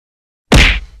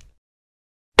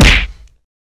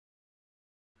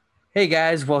Hey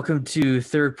guys, welcome to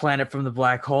Third Planet from the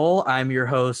Black Hole. I'm your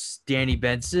host, Danny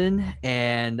Benson,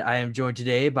 and I am joined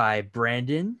today by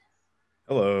Brandon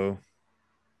Hello.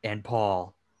 and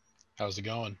Paul. How's it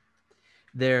going?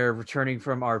 They're returning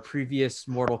from our previous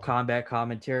Mortal Kombat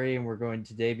commentary, and we're going to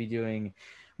today be doing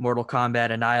Mortal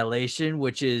Kombat Annihilation,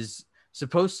 which is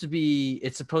supposed to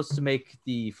make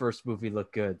the first movie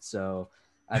look good. So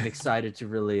I'm excited to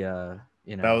really, That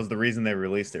was the reason they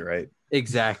released it, right?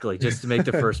 exactly, just to make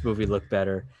the first movie look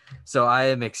better. So I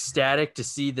am ecstatic to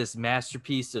see this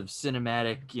masterpiece of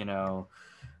cinematic,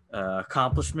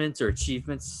 accomplishments or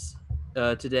achievements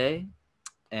today.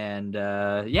 And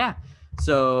yeah,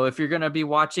 so if you're going to be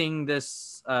watching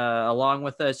this along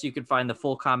with us, you can find the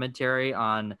full commentary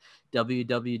on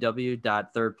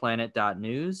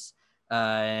www.thirdplanet.news.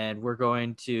 And we're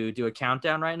going to do a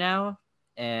countdown right now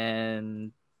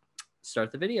and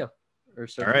start the video or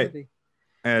start All the right. movie.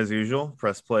 As usual,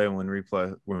 press play when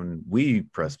we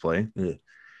press play.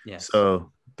 Yes. So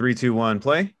 3, 2, 1,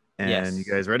 play. And Yes. You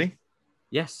guys ready?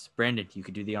 Yes, Brandon, you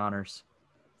could do the honors.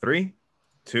 3,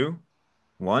 2,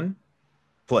 1,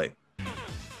 play.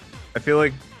 I feel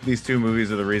like these two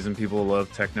movies are the reason people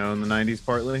love techno in the 90s,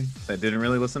 partly. That didn't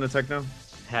really listen to techno.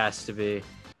 Has to be.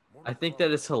 I think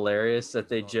that it's hilarious that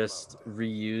they just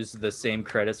reused the same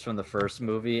credits from the first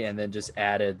movie and then just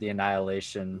added the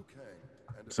Annihilation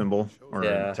Symbol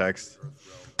or text.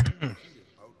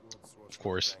 Of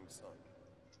course.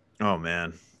 Oh,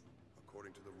 man.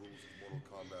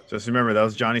 Just remember, that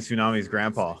was Johnny Tsunami's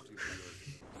grandpa.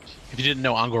 If you didn't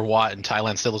know, Angkor Wat in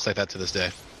Thailand still looks like that to this day.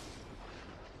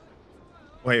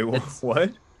 Wait,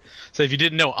 what? So if you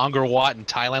didn't know, Angkor Wat in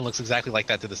Thailand looks exactly like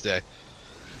that to this day.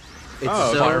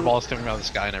 It's Fireballs coming out of the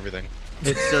sky and everything.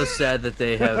 It's so sad that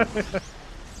they have,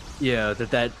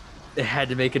 that it had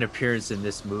to make an appearance in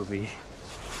this movie.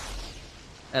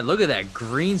 And look at that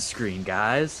green screen,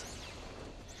 guys.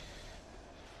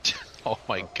 Oh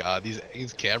my god,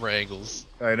 these camera angles.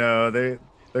 I know, they're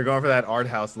going for that art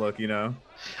house look, you know?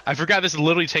 I forgot this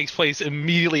literally takes place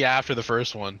immediately after the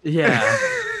first one. Yeah.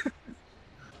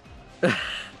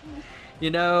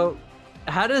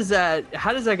 How does that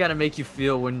gotta make you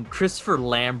feel when Christopher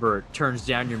Lambert turns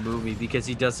down your movie because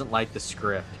he doesn't like the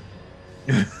script?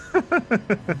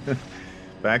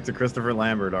 Back to Christopher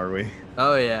Lambert, are we?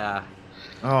 Oh yeah.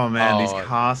 Oh man, these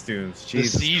costumes.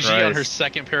 Jesus the CG Christ. on her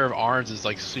second pair of arms is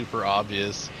like super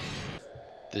obvious.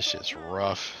 This shit's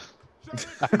rough.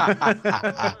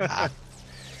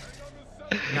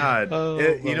 God, Oh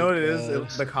you know what it gosh.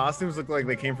 is? The costumes look like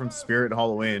they came from Spirit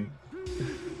Halloween.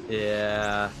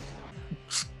 Yeah.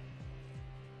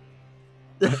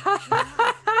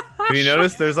 Have you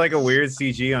noticed there's like a weird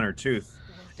CG on her tooth?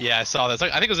 Yeah, I saw that. I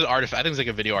think it was an artifact. I think it's like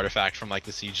a video artifact from like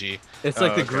the CG. It's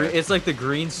like it's like the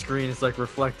green screen is like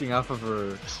reflecting off of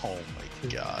her. Oh my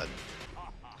god.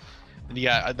 And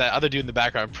yeah, that other dude in the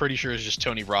background, I'm pretty sure is just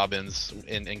Tony Robbins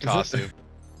in costume.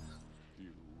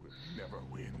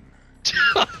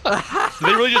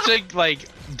 They really just take like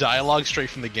dialogue straight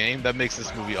from the game. That makes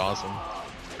this movie awesome.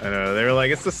 I know, they were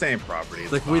like, it's the same property.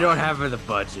 It's like, we don't have the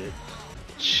budget.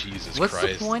 Jesus What's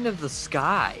Christ. the point of the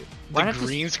sky? The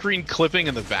green screen clipping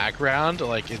in the background,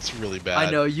 like, it's really bad. I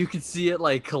know, you can see it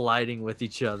like colliding with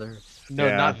each other. No,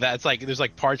 Yeah. not that. It's like there's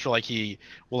like parts where like he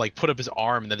will like put up his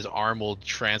arm and then his arm will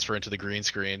transfer into the green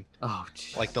screen. Oh,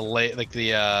 geez. Like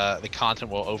the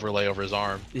content will overlay over his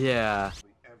arm. Yeah.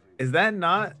 Is that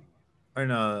not? Or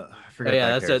no, I Oh, forget. yeah,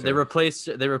 that that's it. They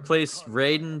character. replaced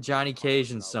Raiden, Johnny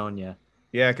Cage, and Sonya.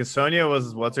 Yeah, because Sonya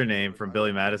was what's her name from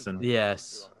Billy Madison.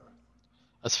 Yes.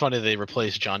 That's funny they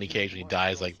replaced Johnny Cage when he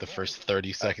dies like the first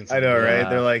 30 seconds. I know, Yeah. right?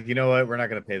 They're like, you know what? We're not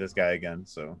gonna pay this guy again.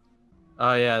 So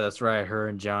Oh yeah, that's right. Her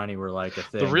and Johnny were like a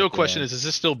thing. The real at question end. is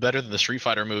this still better than the Street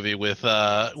Fighter movie with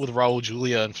Raul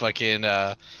Julia and fucking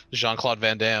Jean-Claude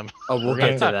Van Damme? Oh, we'll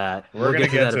get to that. we're We'll gonna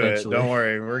get that to it. eventually. Don't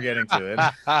worry, we're getting to it.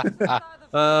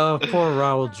 Oh, poor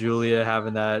Raul Julia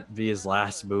having that be his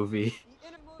last movie.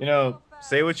 You know,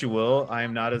 say what you will, I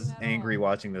am not as angry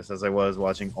watching this as I was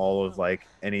watching all of like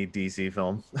any DC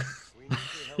film.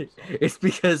 It's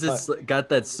because it's got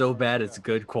that so bad it's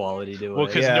good quality to it. Well,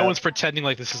 because Yeah. no one's pretending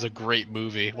like this is a great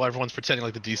movie. While everyone's pretending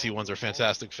like the DC ones are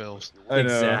fantastic films. I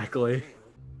know. Exactly.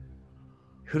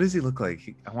 Who does he look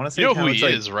like? I want to say You know he who kinda he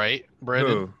looks like- is, right,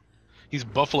 Brandon? Who? He's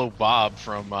Buffalo Bob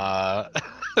from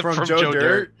From Joe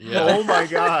Dirt? Yeah. Oh my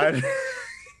god.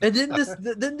 And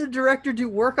didn't the director do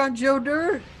work on Joe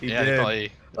Dirt? He Yeah, did.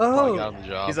 he Oh. probably got him the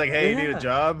job. He's like, hey, you need Yeah. a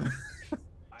job?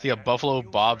 So yeah, Buffalo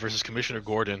Bob versus Commissioner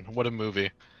Gordon. What a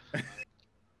movie.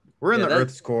 We're in Yeah, the that-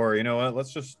 Earth's core. You know what?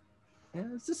 Let's just. Yeah,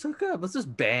 let's just hook up. Let's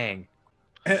just bang.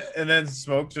 And then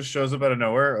smoke just shows up out of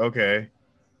nowhere. Okay.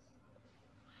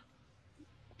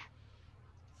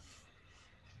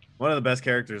 One of the best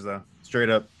characters, though.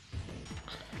 Straight up.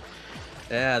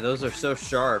 Yeah, those are so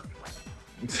sharp.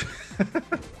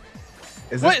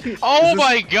 What? Oh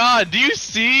my god, do you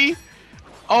see?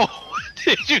 Oh,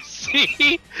 did you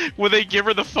see when they give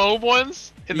her the foam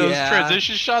ones in those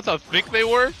transition shots, how thick they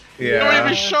were? Yeah. They weren't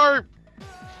even sharp.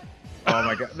 Oh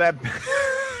my god, that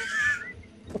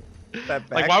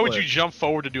like, why would you jump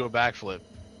forward to do a backflip?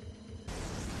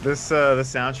 This the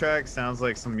soundtrack sounds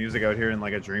like some music out here in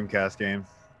like a Dreamcast game.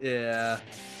 Yeah.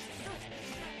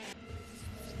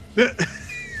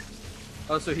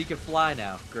 Oh, so he can fly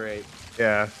now. Great.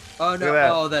 Yeah. Oh no!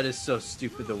 That. Oh, that is so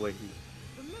stupid the way he.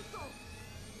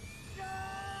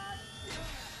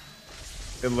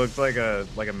 It looked like a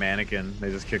mannequin they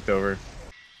just kicked over.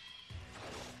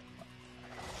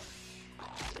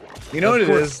 You know what it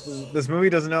is? This movie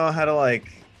doesn't know how to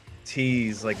like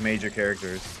tease like major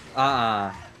characters.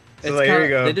 So like, here you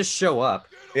go. They just show up.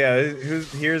 Yeah,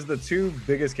 here's the two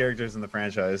biggest characters in the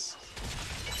franchise.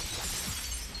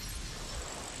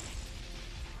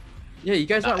 Yeah, you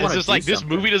guys might want to. It's just like this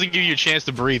movie doesn't give you a chance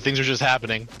to breathe. Things are just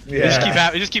happening.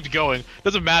 Yeah. It just keeps going.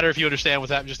 Doesn't matter if you understand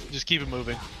what's happening. Just keep it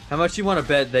moving. How much you want to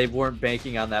bet they weren't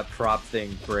banking on that prop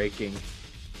thing breaking?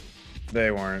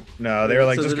 They weren't. No, they were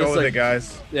like, just go with it,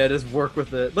 guys. Yeah, just work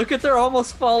with it. Look at they're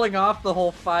almost falling off the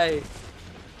whole fight.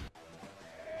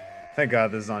 Thank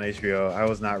God this is on HBO. I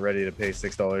was not ready to pay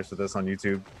 $6 for this on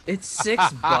YouTube. It's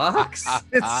 $6?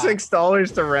 It's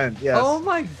 $6 to rent. Yes. Oh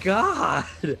my god.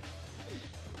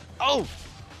 Oh.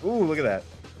 Ooh, look at that.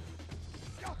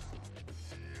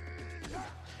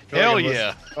 Hell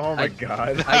yeah. Oh my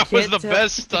god. That was the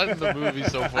best stunt in the movie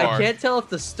so far. I can't tell if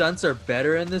the stunts are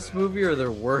better in this movie or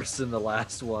they're worse in the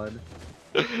last one.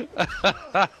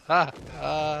 I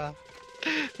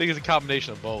think it's a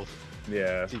combination of both.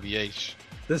 Yeah. TBH.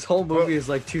 This whole movie is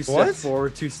like 2 steps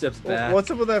forward, 2 steps back.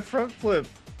 What's up with that front flip?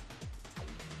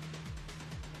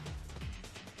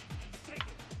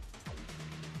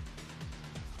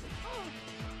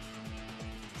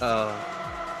 What?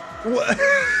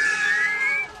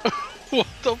 What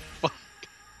the fuck?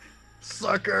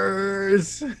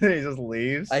 Suckers! He just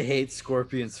leaves. I hate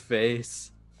Scorpion's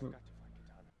face.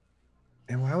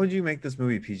 And why would you make this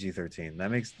movie PG-13?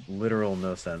 That makes literal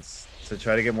no sense. To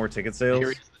try to get more ticket sales? Here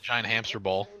he's the giant hamster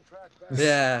ball.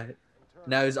 Yeah.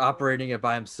 Now he's operating it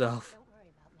by himself.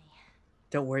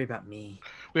 Don't worry about me.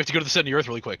 We have to go to the center of the earth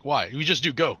really quick. Why? We just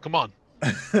do. Go. Come on.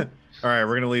 All right,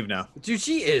 we're gonna leave now. Dude,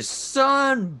 she is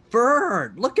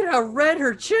sunburned. Look at how red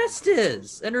her chest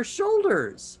is and her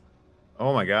shoulders.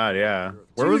 Oh my god, yeah.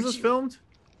 Where was this filmed?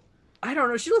 I don't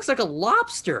know. She looks like a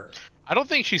lobster. I don't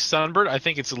think she's sunburned. I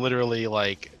think it's literally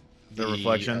like the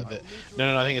reflection.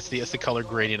 No. I think it's the color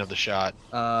gradient of the shot.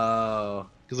 Oh.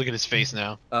 Because look at his face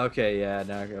now. Okay, yeah.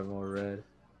 Now I got more red.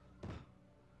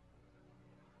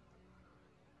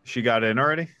 She got in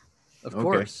already? Of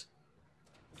course.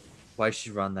 Why'd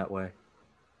she run that way?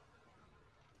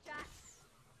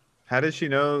 How did she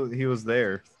know he was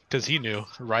there? Because he knew.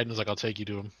 Raiden was like, I'll take you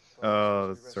to him. Oh,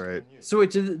 that's right. So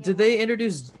wait, did they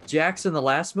introduce Jax in the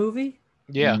last movie?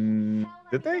 Yeah.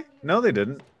 Did they? No, they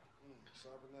didn't.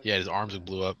 Yeah, his arms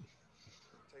blew up.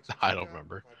 I don't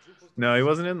remember. No, he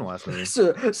wasn't in the last movie.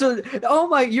 So, oh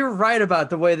my, you're right about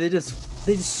the way they just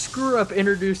screw up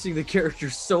introducing the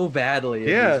characters so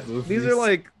badly. Yeah, in these movies. these are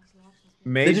like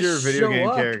major video game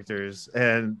characters,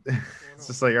 and it's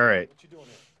just like, all right.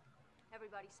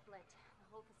 Everybody split.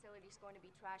 The whole facility's going to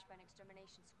be trashed by an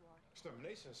extermination squad.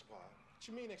 Extermination squad? What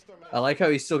you mean extermination? I like how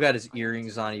he still got his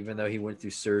earrings on, even though he went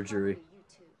through surgery.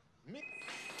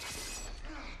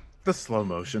 The slow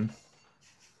motion.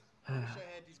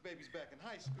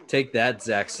 Take that,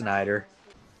 Zack Snyder.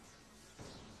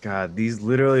 God, these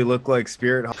literally look like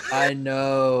spirit. I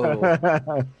know.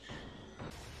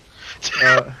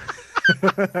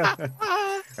 All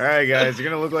right, guys, you're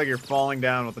gonna look like you're falling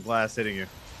down with the glass hitting you.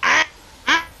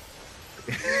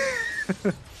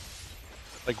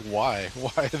 Like, why?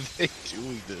 Why are they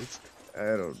doing this?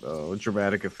 I don't know.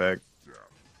 Dramatic effect.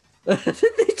 They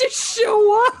just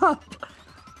show up.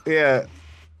 Yeah.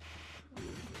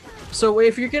 So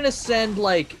if you're gonna send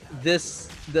like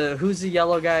who's the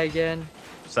yellow guy again?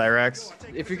 Cyrax.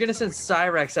 If you're gonna send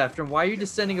Cyrax after him, why are you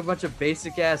just sending a bunch of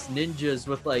basic ass ninjas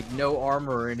with like no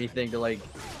armor or anything to like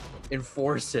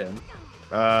enforce him?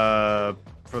 For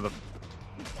the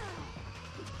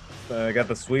I got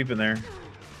the sweep in there.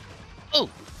 Oh!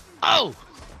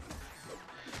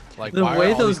 Like the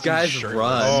way those guys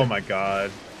run. Oh my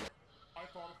god.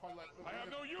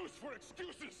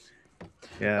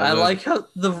 Yeah. I like how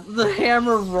the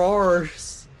hammer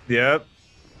roars. Yep.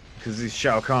 Because he's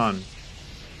Shao Kahn.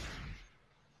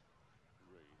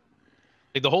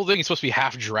 Like the whole thing is supposed to be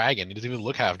half dragon. He doesn't even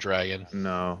look half dragon.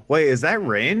 No. Wait, is that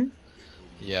Rain?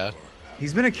 Yeah.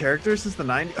 He's been a character since the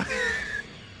 90s.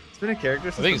 He's been a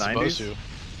character since I think the it's 90s. supposed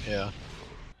to. Yeah.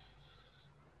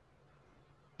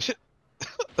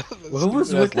 What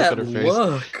was with that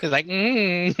look? It's like,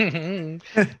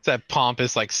 it's that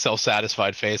pompous, like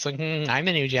self-satisfied face. Like, I'm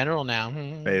the new general now.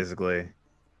 Basically.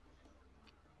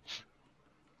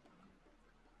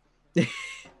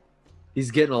 He's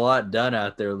getting a lot done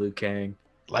out there, Liu Kang.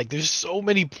 Like, there's so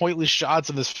many pointless shots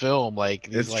in this film. Like,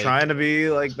 It's trying to be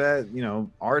like that, you know,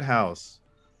 art house.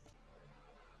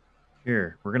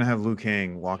 Here, we're gonna have Liu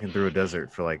Kang walking through a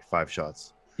desert for like 5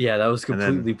 shots. Yeah, that was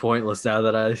completely pointless now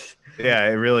that I... Yeah,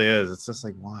 it really is. It's just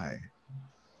like, why?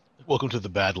 Welcome to the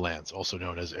Badlands, also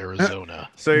known as Arizona.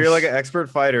 So you're like an expert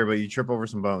fighter, but you trip over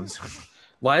some bones.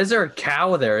 Why is there a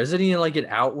cow there? Isn't he like an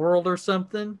Outworld or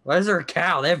something? Why is there a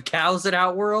cow? They have cows at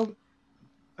Outworld?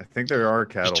 I think there are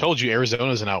I cattle. told you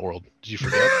Arizona's an outworld. Did you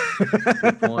forget?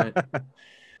 Good point.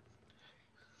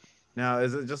 Now,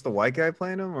 is it just a white guy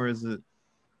playing him, or is it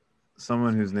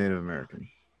someone who's Native American?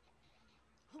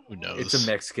 Who knows? It's a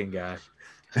Mexican guy.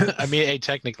 I mean, hey,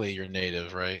 technically you're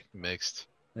native, right? Mixed.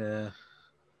 Yeah.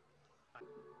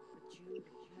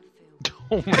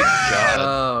 Oh my god.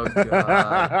 Oh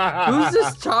god. Who's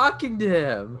this talking to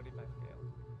him?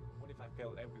 What if I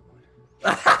failed everyone?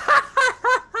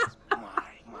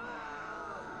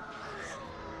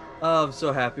 Oh, I'm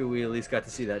so happy we at least got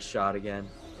to see that shot again.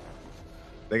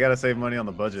 They gotta save money on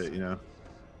the budget, you know.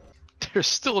 There's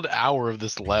still an hour of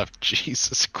this left.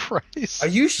 Jesus Christ. Are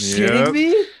you shitting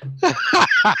me?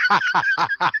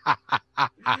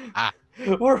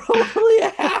 We're only a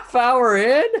half hour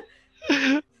in?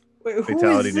 Wait, who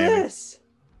Fatality is naming. this?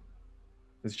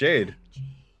 It's Jade.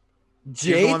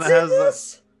 Jade's one that in has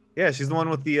this? Yeah, she's the one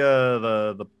with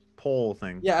the pole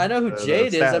thing. Yeah, I know who The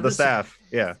Jade is. the staff.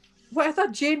 Yeah. Wait, I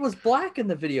thought Jade was black in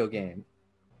the video game.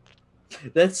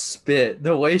 That spit,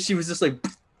 the way she was just like...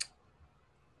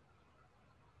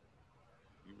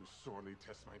 You sorely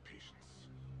test my patience.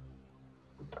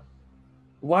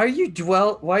 Why are you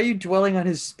dwelling on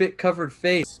his spit-covered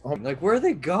face? Like, where are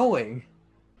they going?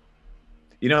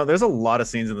 You know, there's a lot of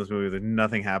scenes in this movie. There's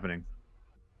nothing happening.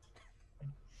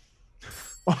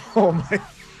 Oh my!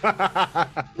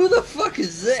 Who the fuck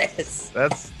is this?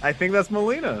 I think that's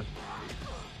Melina.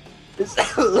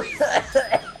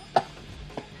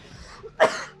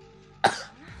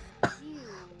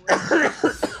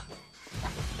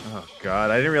 Oh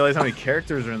god, I didn't realize how many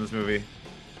characters are in this movie.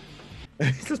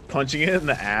 He's just punching it in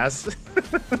the ass.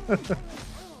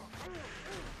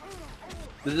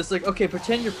 They're just like, okay,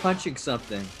 pretend you're punching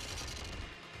something.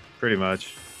 Pretty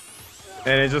much.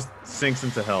 And it just sinks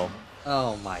into hell.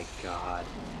 Oh my god.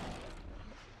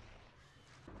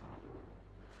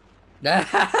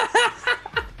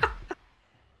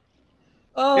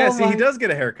 Oh Yeah, see, my... he does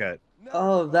get a haircut.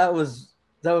 Oh, that was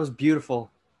beautiful.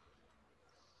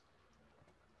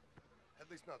 At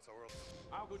least not so early.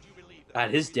 How could you believe that?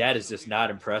 God, his dad is just not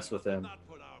impressed with him.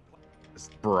 It's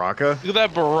Baraka. Look at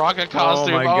that Baraka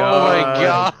costume. my Oh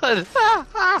God. my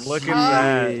god. Look at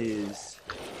that. Jeez.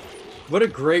 What a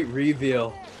great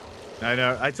reveal. I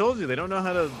know. I told you they don't know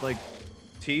how to like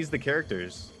tease the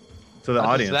characters to the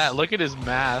What is audience. that? Look at his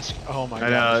mask. Oh my I god.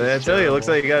 know. this I is tell you, it looks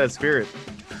terrible. like you got a spirit.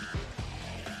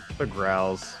 The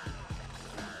growls.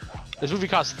 This movie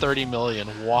cost $30 million.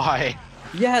 Why?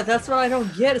 Yeah, that's what I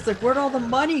don't get. It's like, where'd all the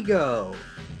money go?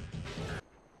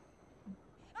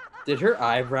 Did her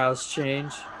eyebrows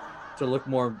change to look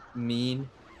more mean?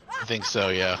 I think so,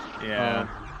 yeah. Yeah.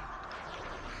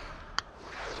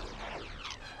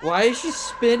 Why is she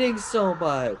spinning so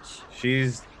much?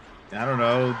 She's. I don't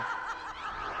know.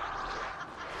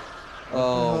 What the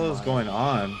Oh, hell is my. going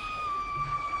on?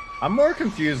 I'm more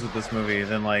confused with this movie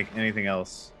than like anything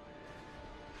else.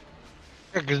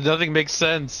 Because nothing makes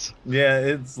sense. Yeah,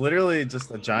 it's literally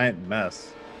just a giant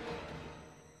mess.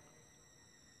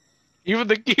 Even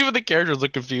the characters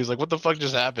look confused. Like, what the fuck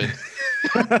just happened?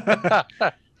 They are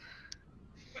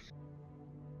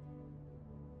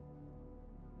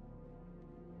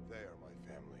my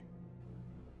family.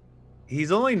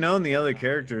 He's only known the other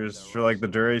characters for like the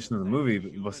duration of the movie,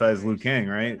 besides Liu Kang,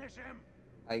 right?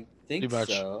 I think Pretty much.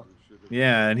 so.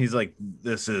 Yeah, and he's like,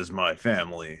 "This is my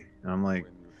family." And I'm like,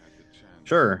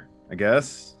 "Sure, I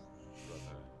guess."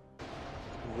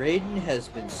 Raiden has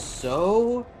been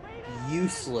so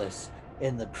useless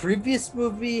in the previous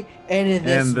movie and in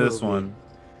this And this movie. one.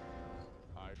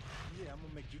 Yeah, I'm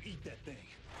gonna make you eat that thing.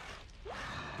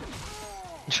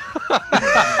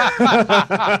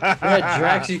 Yeah,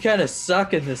 Drax, you kind of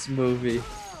suck in this movie.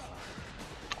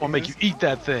 I'll make you eat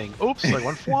that thing. Oops, I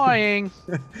went flying.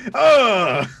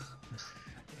 Ugh!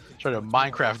 Trying to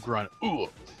Minecraft grunt. Ooh.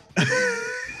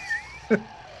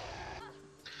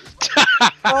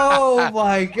 Oh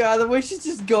my god, the way she's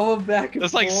just going back and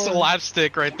It's forth. like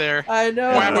slapstick right there. I know.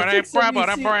 Yeah. It's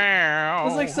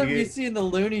like something you see in the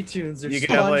Looney Tunes or You could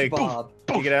have like SpongeBob.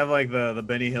 you could have like the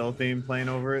Benny Hill theme playing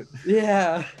over it.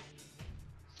 Yeah.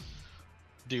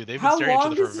 Dude, they've been How staring at each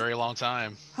long other for a does very long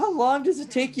time. How long does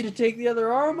it take you to take the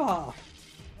other arm off?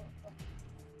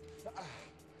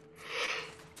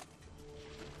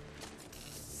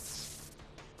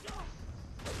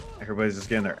 Everybody's just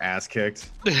getting their ass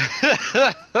kicked.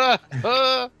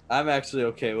 I'm actually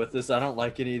okay with this. I don't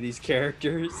like any of these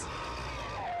characters.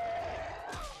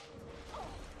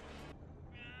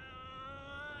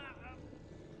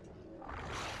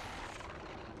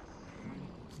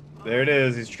 There it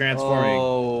is. He's transforming.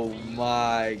 Oh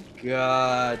my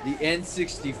god. The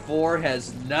N64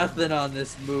 has nothing on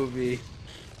this movie.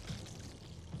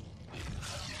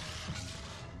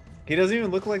 He doesn't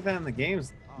even look like that in the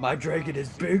games. My dragon is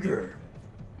bigger.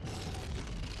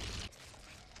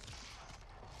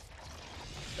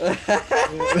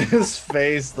 His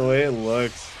face, the way it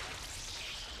looks.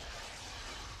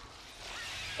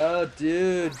 Oh,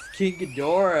 dude. King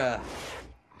Ghidorah.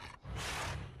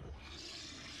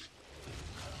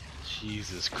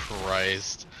 Jesus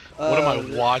Christ. What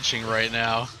am I watching right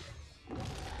now?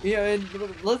 Yeah, and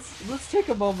let's take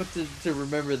a moment to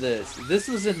remember this. This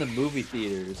was in the movie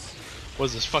theaters.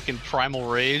 Was this fucking Primal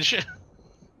Rage?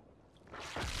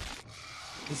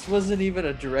 This wasn't even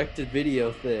a directed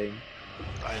video thing.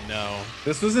 I know.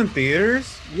 This was in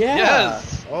theaters? Yeah.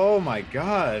 Yes! Oh my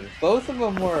god. Both of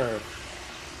them were.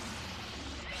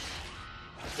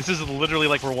 This is literally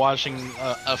like we're watching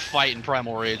a fight in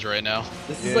Primal Rage right now.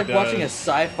 This is It like watching a does.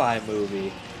 sci-fi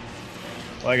movie.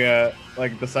 Like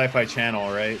the Sci-Fi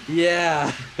Channel, right?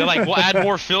 Yeah. They're like, we'll add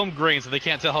more film grain so they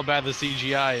can't tell how bad the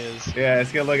CGI is. Yeah,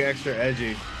 it's gonna look extra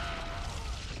edgy.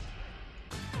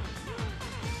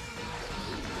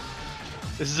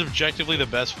 This is objectively the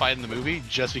best fight in the movie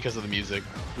just because of the music.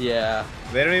 Yeah.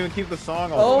 They don't even keep the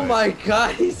song all Oh the way. my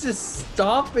god, he's just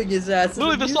stomping his ass.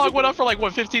 Literally, the song went up for like,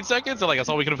 what, 15 seconds? They're like, that's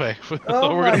all we can pay. That's Oh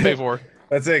all we're gonna my- pay for.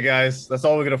 That's it, guys. That's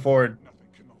all we can afford.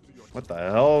 What the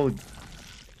hell?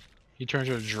 He turned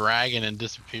into a dragon and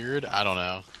disappeared? I don't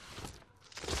know.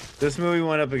 This movie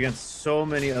went up against so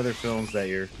many other films that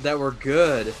year. That were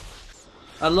good.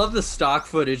 I love the stock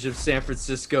footage of San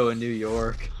Francisco and New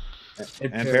York.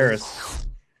 And Paris.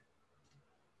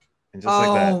 And just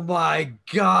Oh like that. my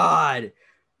god.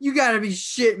 You gotta be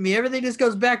shitting me. Everything just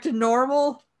goes back to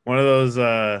normal? One of those,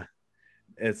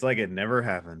 it's like it never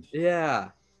happened. Yeah.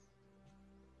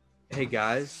 Hey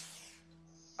guys.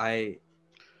 I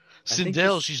think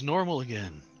Sindel, this- she's normal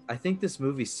again. I think this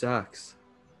movie sucks.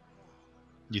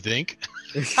 You think?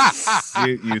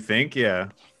 You think? Yeah.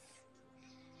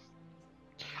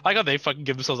 I like how they fucking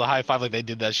give themselves a high five like they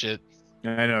did that shit.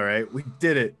 I know, right? We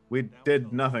did it. We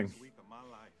did nothing.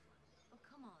 Oh,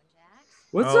 come on, Jax.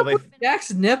 What's Oh, up they- with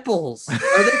Jack's nipples?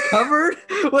 Are they covered?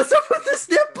 What's up with his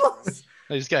nipples?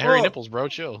 They just got hairy Well- nipples, bro.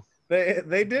 Chill.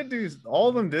 They did do, all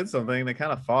of them did something. They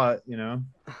kind of fought, you know.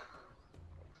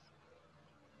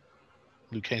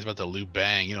 Liu Kang's about to Liu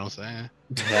Bang, you know what I'm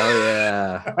saying? Hell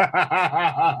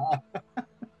yeah.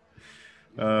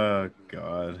 Oh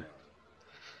god.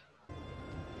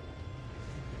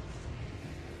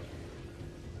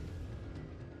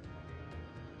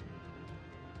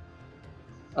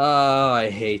 Oh, I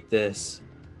hate this.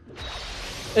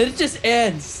 And it just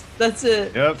ends. That's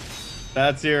it. Yep.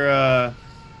 That's your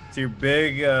it's your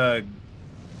big it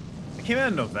came out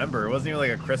in November. It wasn't even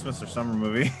like a Christmas or summer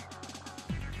movie.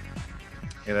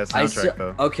 Yeah, that soundtrack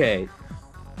though. Okay.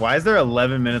 Why is there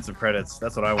 11 minutes of credits?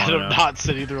 That's what I want I to have know. not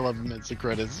said either 11 minutes of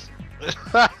credits.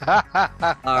 All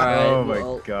right. Oh my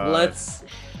well, God. Let's.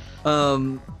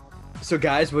 So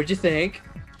guys, what'd you think?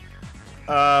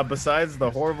 Besides the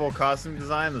horrible costume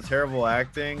design, the terrible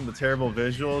acting, the terrible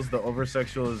visuals, the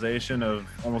over-sexualization of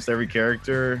almost every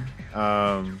character,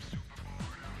 and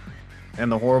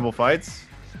the horrible fights,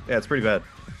 yeah, it's pretty bad.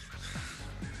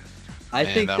 I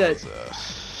Man, think that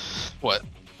was, what?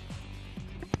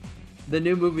 the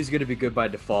new movie's gonna be good by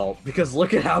default because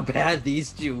look at how bad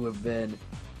these two have been.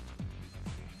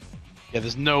 Yeah,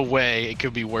 there's no way it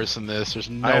could be worse than this. There's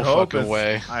no I hope fucking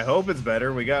way. I hope it's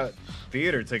better. We got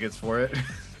theater tickets for it.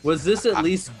 Was this at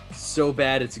least so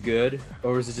bad it's good,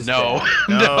 or was it just No.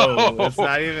 bad? No, No. it's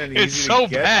not even easy It's so to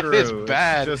get bad, through. it's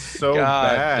bad. It's just so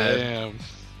God bad.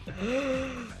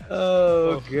 damn.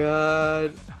 Oh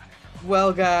god.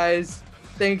 Well guys,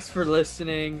 thanks for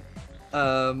listening.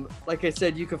 Like I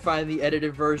said, you can find the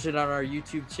edited version on our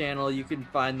YouTube channel. You can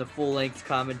find the full-length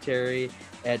commentary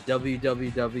at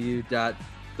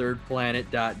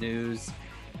thirdplanet.news.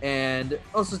 And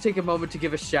also take a moment to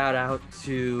give a shout out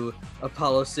to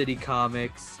Apollo City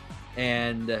Comics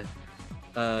and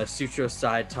Sutro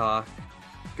Side Talk.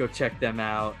 Go check them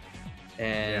out.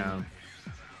 And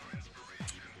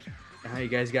you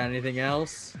guys got anything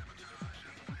else?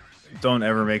 Don't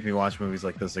ever make me watch movies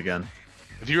like this again.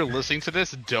 If you're listening to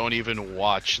this, don't even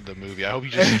watch the movie. I hope you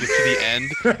just get to the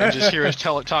end and just hear us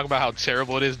talk about how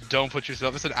terrible it is. Don't put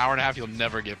yourself. It's an hour and a half you'll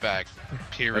never get back.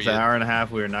 Period. That's an hour and a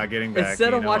half we're not getting back.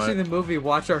 Instead of watching the movie,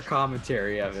 watch our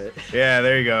commentary of it. Yeah,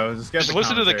 there you go. Just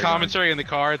listen to the commentary in the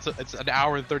car. It's an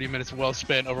hour and 30 minutes well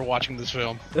spent over watching this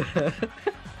film.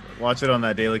 Watch it on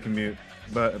that daily commute.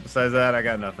 But besides that, I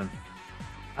got nothing.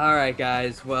 All right,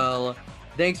 guys. Well,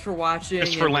 thanks for watching.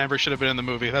 Christopher Lambert should have been in the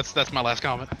movie. That's my last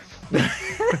comment.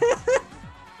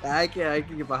 I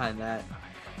can get behind that.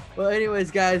 Well,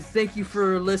 anyways, guys, thank you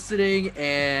for listening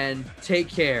and take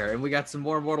care. And we got some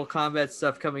more Mortal Kombat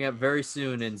stuff coming up very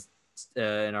soon in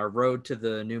our road to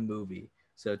the new movie.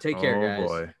 So take care, guys. Oh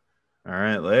boy. All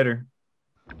right, later.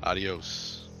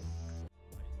 Adios.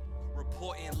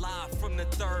 Reporting live from the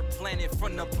third planet,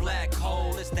 from the black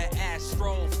hole. It's the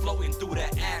astro floating through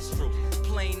the astral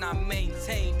plane. I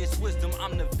maintain this wisdom,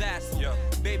 I'm the vassal.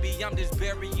 Baby, I'm just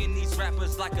burying these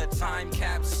rappers like a time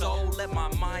capsule. Let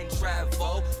my mind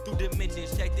travel through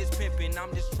dimensions, check this pimping.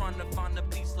 I'm just trying to find a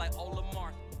piece like Ola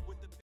Mark.